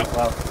didn't work Yay. out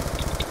well.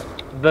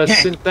 The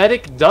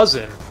synthetic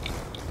dozen.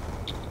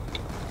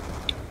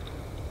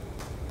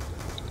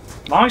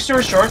 Long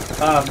story short,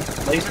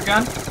 laser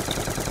gun,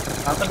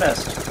 not the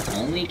best.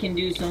 Only can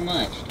do so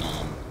much,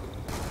 Tom.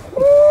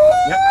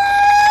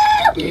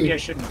 Yep. Maybe I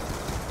shouldn't.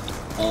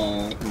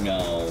 Oh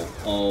no.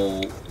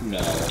 Oh no.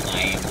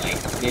 I am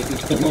like, this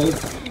is the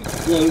most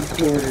close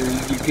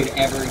quarters you could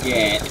ever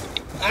get.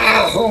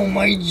 Ow,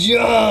 my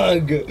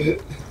jug!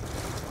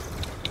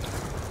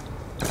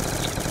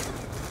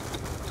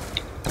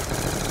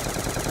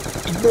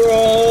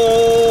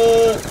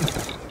 Bruh!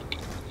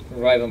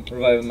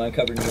 Revive him, I'm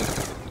covering you.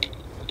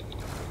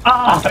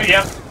 Ah,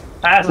 yep.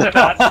 Pass it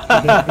on.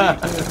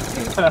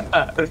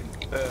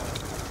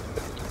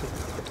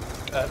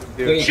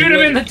 Wait, Shoot him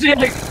in the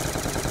dick!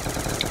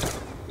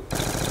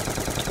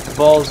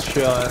 Balls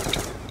shot.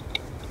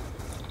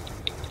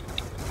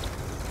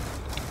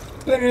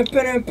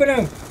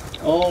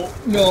 Oh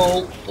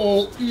no!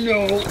 Oh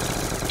no!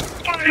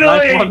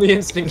 Knife him on the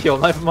instant kill.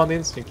 Knife him on the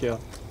instant kill.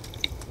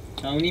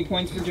 How many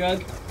points for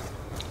Jug?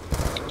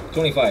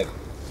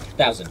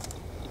 25,000.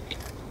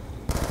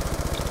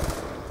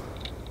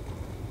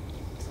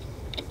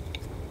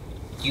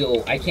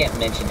 Yo, I can't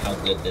mention how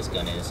good this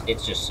gun is.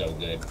 It's just so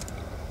good.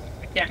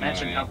 I can't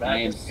mention how bad I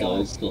am this so gun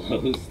is.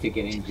 close to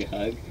getting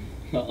Jug,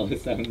 but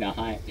also not.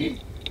 I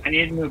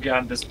need a new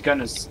gun. This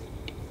gun is...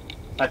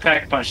 I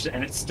pack punched it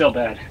and it's still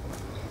bad.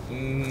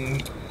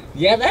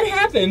 Yeah, that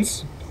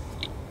happens.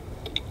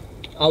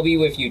 I'll be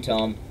with you,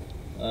 Tom.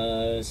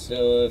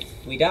 So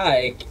if we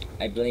die,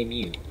 I blame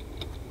you.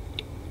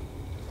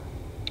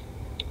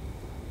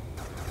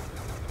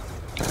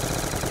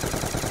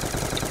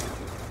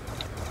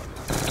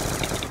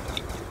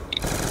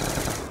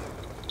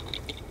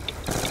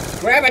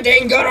 Grab a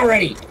dang gun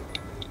already!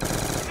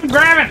 I'm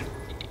grabbing!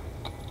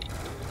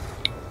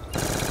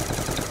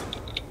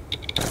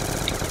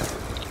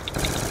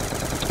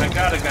 I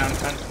got a gun.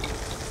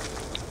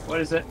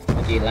 What is it?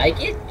 Do you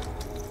like it?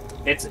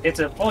 It's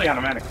a fully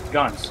automatic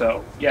gun,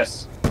 so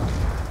yes.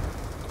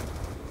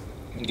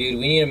 Dude,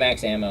 we need a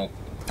max ammo.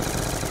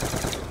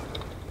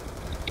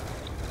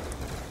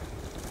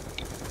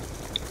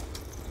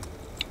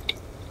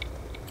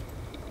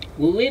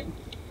 Will it?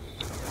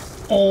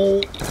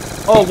 Oh!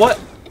 Oh, what?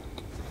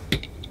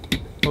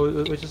 Oh,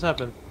 what just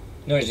happened?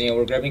 No, Zeno,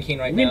 we're grabbing King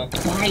right now.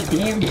 Buy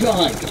damn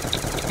Jug!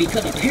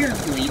 Because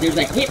apparently there's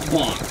a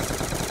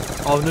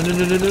hitbox! Oh, no, no,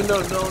 no, no, no,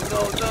 no, no,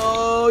 no,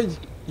 no!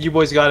 You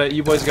boys got it,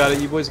 you boys got it,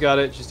 you boys got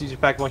it. Just use your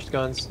pack-a-punch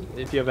guns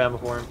if you have ammo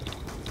for him.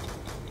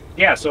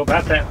 Yeah, so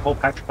about that whole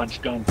pack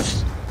punch gun.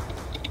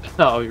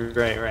 Oh, you're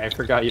right, right. I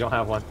forgot you don't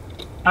have one.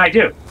 I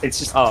do. It's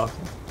just Oh.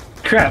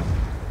 crap.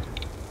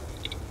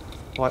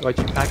 Why'd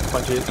you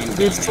pack-a-punch it?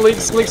 Dude,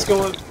 Slick's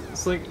going.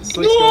 Slick's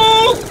No!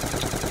 going.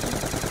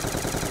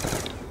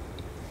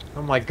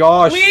 Oh my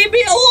gosh. Leave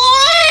me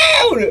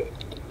alone!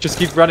 Just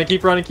keep running,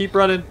 keep running, keep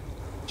running.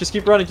 Just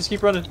keep running, just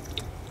keep running.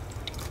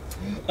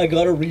 I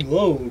gotta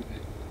reload.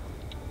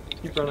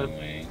 Keep No running.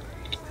 way.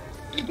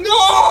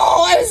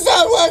 No! I'm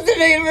so close to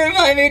being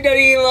reviving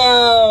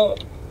Danilo!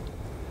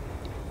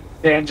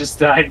 Dan just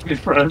died in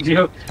front of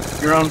you.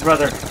 Your own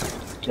brother.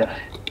 Yeah.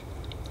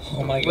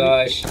 Oh my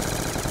gosh.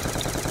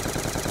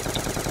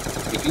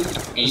 Did you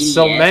There's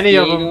so many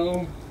of them.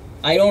 Diego?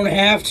 I don't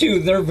have to,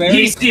 they're very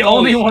He's the close.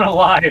 only one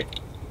alive.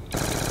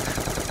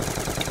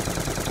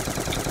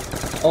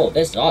 Oh,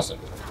 this is awesome.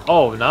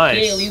 Oh, nice.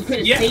 Diego, you could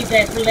have Yeah. saved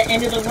that for the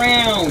end of the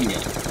round!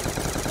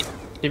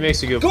 He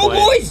makes a good Go, point.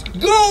 boys!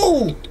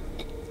 Go!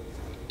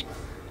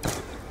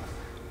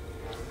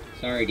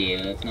 Sorry,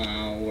 Diego, that's not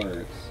how it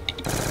works.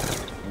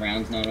 The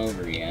round's not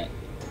over yet.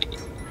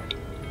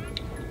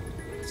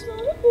 It's not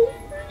over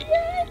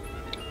yet.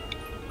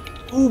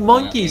 Ooh,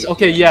 monkeys.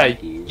 Okay, yeah,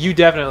 you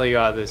definitely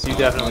got this. You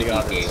definitely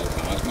got Monkey, this.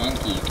 Diego, toss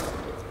monkey.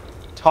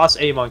 Toss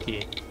a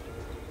monkey.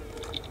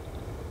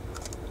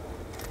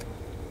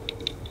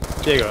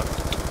 There you go.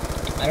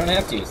 I don't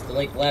have to, it's the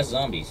like last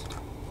zombies.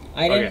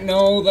 I didn't Okay.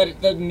 know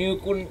that the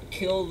nuke wouldn't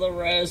kill the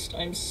rest.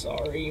 I'm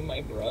sorry,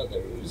 my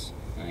brothers.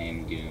 I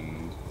am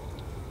doomed.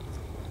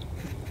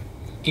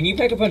 Can you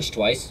pack a punch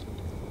twice?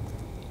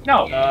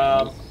 No.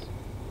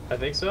 I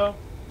think so.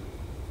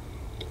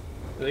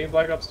 I think in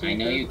Black Ops 2. I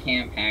know you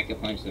can't pack a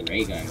punch the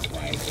ray gun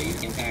twice, so you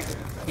can pack it.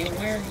 Diego,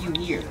 why are you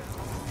here?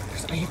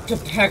 I have to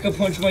pack a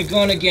punch my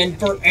gun again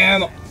for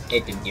ammo.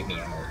 It didn't give me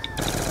ammo.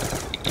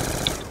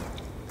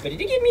 But it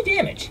did give me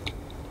damage.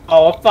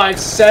 Oh, a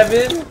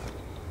 5.7?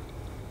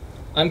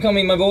 I'm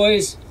coming, my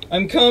boys.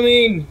 I'm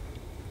coming.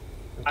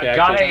 Okay, I've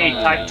got actually,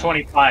 a Type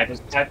 25. Is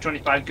Type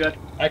 25 good?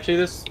 Actually,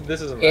 this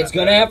isn't. It's that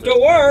gonna bad. have to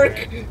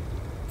work.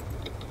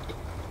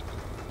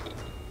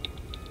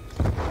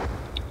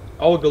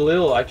 Oh,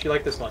 Galil, I actually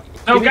like this one.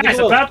 No, Give me the guys,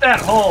 Galil. about that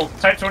whole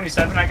Type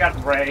 27, I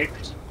got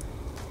raped.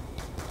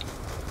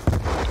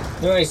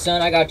 Don't worry,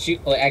 son. I got you.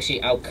 Well,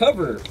 actually, I'll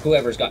cover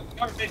whoever's got.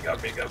 Cover me,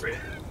 cover me, cover me.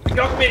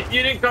 Cover me,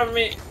 you didn't cover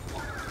me.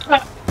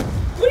 What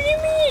do you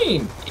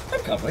mean? I'm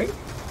covering.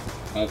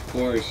 Of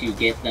course, you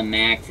get the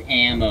max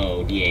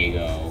ammo,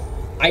 Diego.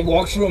 I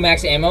walked through a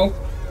max ammo.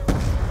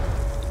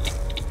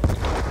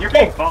 You're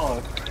being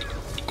followed.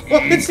 Oh,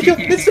 it's the kill,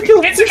 it's the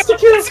kill, It's it's the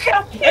kill.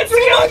 It's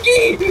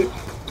a monkey!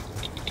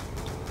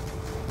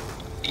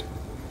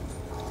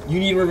 You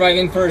need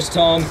reviving first,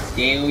 Tom.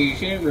 Diego, you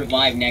shouldn't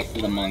revive next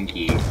to the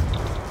monkey.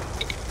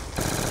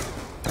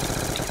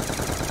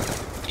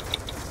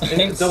 I'm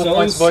Double so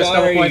points, boys, double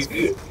sorry. points.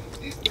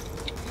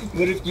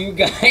 What if you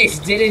guys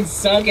didn't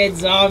suck at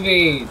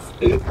zombies?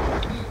 It's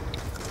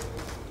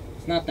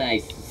not that I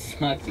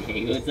suck,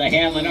 Diego, it's I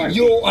have an RPG.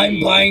 Yo,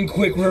 I'm buying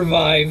quick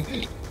revive.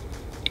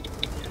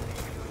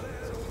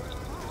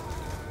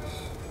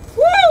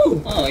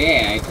 Woo! Oh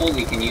yeah, I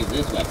totally can use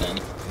this weapon.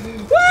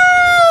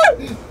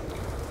 Woo!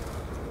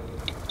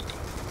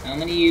 How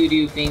many of you do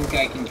you think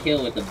I can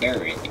kill with the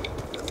Barrett?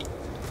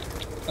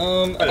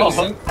 Oh,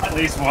 Decent. at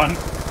least one.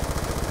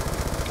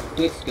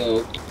 Quick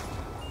scope.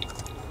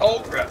 Oh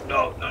crap!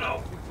 No, no,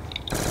 no.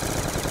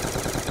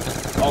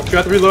 Oh, you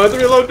have to reload, I have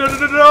to reload. No, no,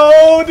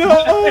 no,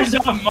 no, no! There's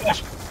not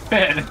much.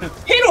 Man.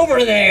 Hit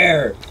over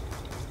there!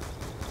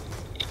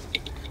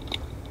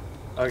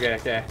 Okay,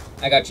 okay.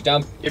 I got you,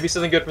 Tom. Give me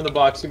something good from the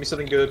box. Give me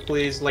something good,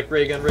 please. Like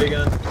ray gun, ray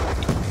gun.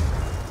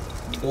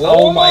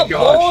 Blow 'em my up,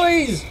 gosh.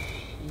 boys!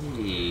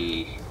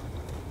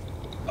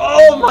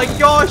 Oh my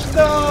gosh,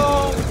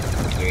 no!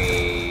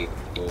 3,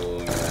 4.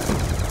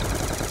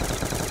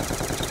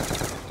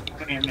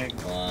 Come here, Nick.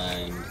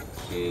 1,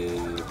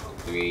 2,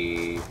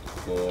 3,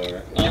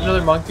 4.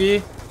 Another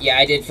monkey? Yeah,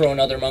 I did throw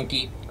another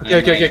monkey. Okay,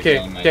 okay, okay,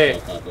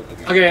 okay.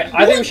 Okay,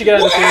 I think we should get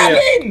out of What this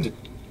area. happened?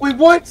 Wait,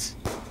 what?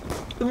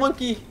 The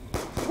monkey.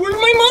 Where'd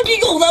my monkey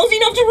go? That was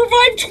enough to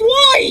revive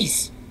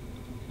twice!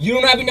 You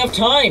don't have enough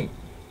time.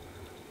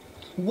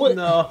 What?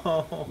 No.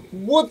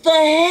 What the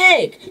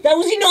heck? That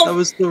was enough. That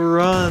was the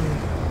run.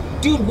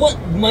 Dude, what?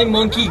 My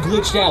monkey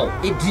glitched out.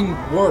 It didn't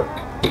work.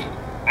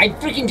 I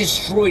freaking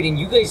destroyed and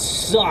you guys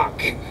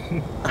suck. I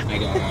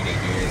don't want to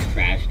hear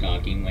trash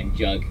talking when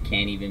Jug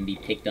can't even be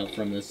picked up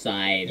from the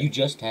side. You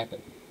just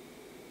happened.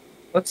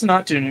 Let's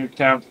not do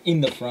Nuketown. In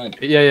the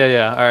front. Yeah, yeah,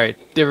 yeah. Alright.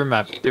 Different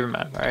map. Different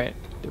map. Alright.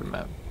 Different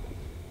map.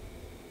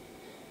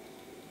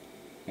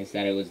 I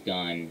said it was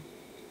done.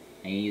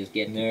 I need to just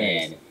get to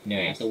Nice. bed.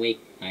 Nice.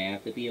 I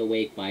have to be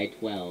awake by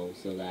 12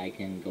 so that I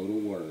can go to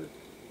work.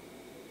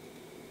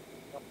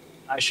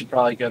 I should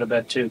probably go to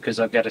bed too because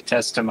I've got a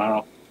test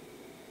tomorrow.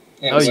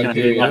 Yeah, Oh, what you gonna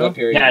do, period? you What know?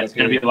 period? Yeah, What it's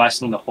gonna be period?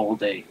 lasting the whole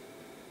day.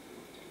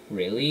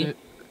 Really?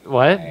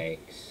 What? Yikes. Are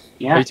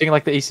Yeah. you taking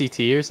like the ACT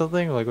or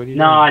something? Like, what are you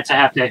No, doing? it's a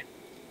half day.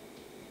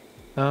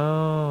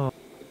 Oh.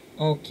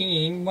 Oh,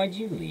 Keen, why'd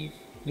you leave?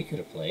 We could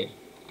have played.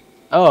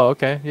 Oh,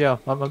 okay. Yeah,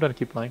 I'm gonna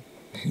keep playing.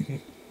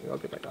 I'll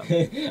get back on.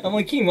 I'm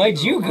like, Keen, why'd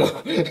you go?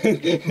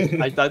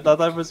 I thought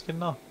I was gonna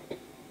know.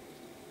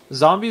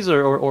 Zombies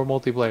or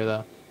multiplayer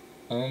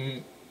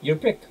though? Your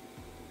pick.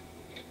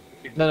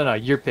 No, no, no.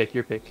 Your pick.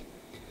 Your pick.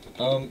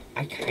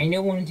 I kind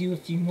of want to do a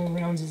few more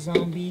rounds of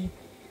zombie.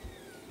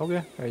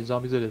 Okay. Alright,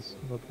 zombies it is.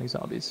 Love playing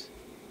zombies.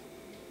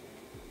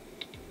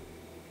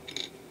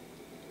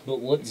 But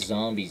what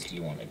zombies do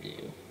you want to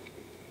do?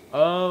 I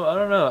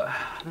don't know.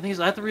 The thing is,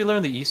 I have to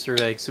relearn the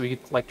Easter egg so we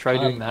could like try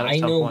doing that at I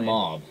some know point.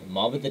 Mob.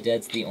 Mob of the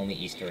Dead's the only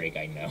Easter egg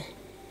I know.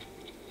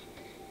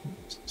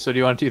 So do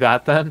you want to do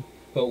that then?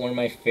 But one of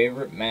my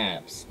favorite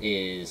maps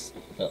is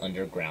the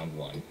underground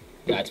one.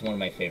 That's one of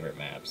my favorite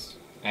maps.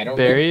 I don't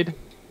Buried?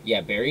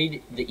 Yeah,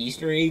 Buried. The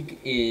Easter egg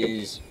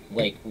is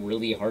like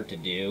really hard to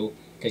do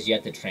because you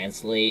have to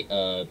translate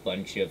a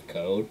bunch of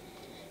code.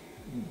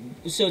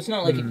 So it's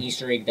not like an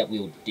Easter egg that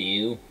we'll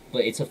do,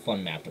 but it's a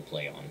fun map to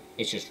play on.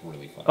 It's just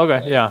really fun. to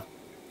Okay, play.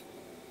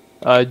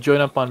 yeah.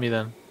 Join up on me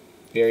then.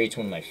 Buried's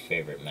one of my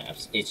favorite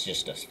maps. It's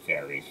just a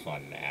very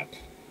fun map.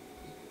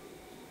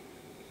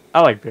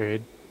 I like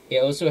Buried. It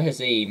also has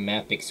a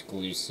map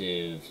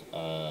exclusive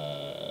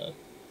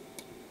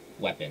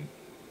weapon.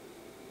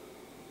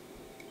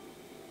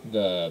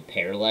 The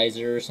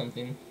Paralyzer or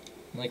something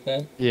like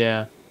that.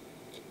 Yeah.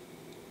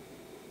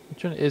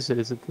 Which one is it?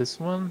 Is it this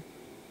one?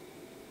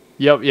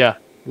 Yep, yeah.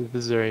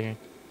 This is right here.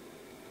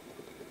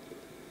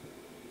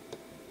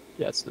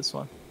 Yeah, it's this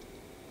one.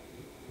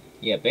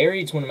 Yeah,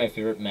 Buried's one of my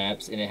favorite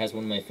maps, and it has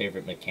one of my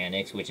favorite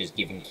mechanics, which is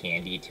giving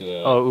candy to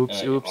a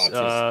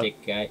autistic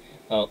guy.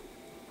 Oh,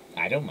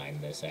 I don't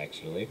mind this,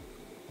 actually.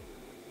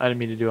 I didn't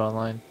mean to do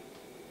online.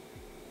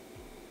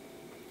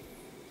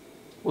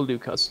 We'll do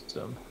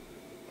custom.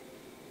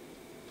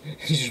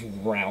 Just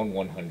round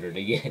 100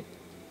 again.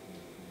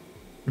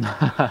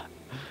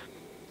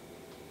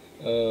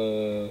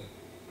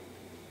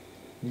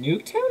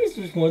 Nuketown is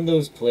just one of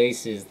those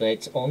places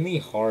that's only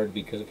hard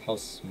because of how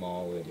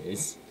small it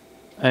is.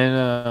 I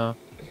know.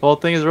 Well,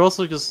 the thing is, we're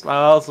also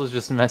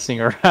just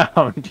messing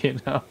around, you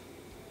know?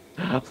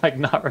 Like,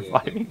 not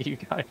reviving you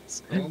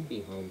guys. I won't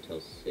be home till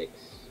 6,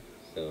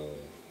 so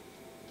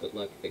good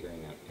luck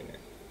figuring out dinner.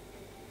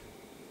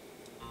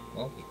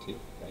 Well, me too.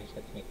 I just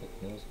have to make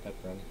like noodles and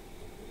pepperoni.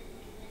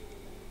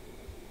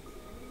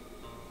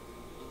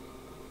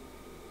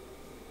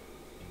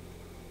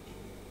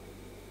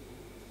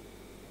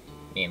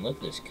 Man, look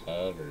at this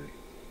cover.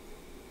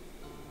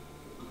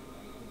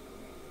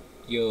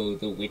 Yo,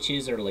 the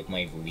witches are like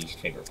my least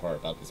favorite part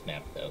about this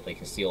map, though. They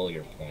can steal all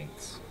your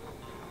points.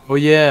 Oh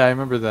yeah, I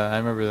remember that. I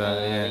remember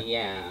that.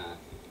 Yeah. Yeah.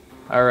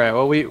 All right.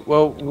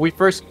 Well, we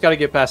first got to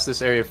get past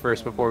this area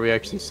first before we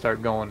actually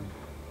start going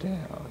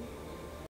down.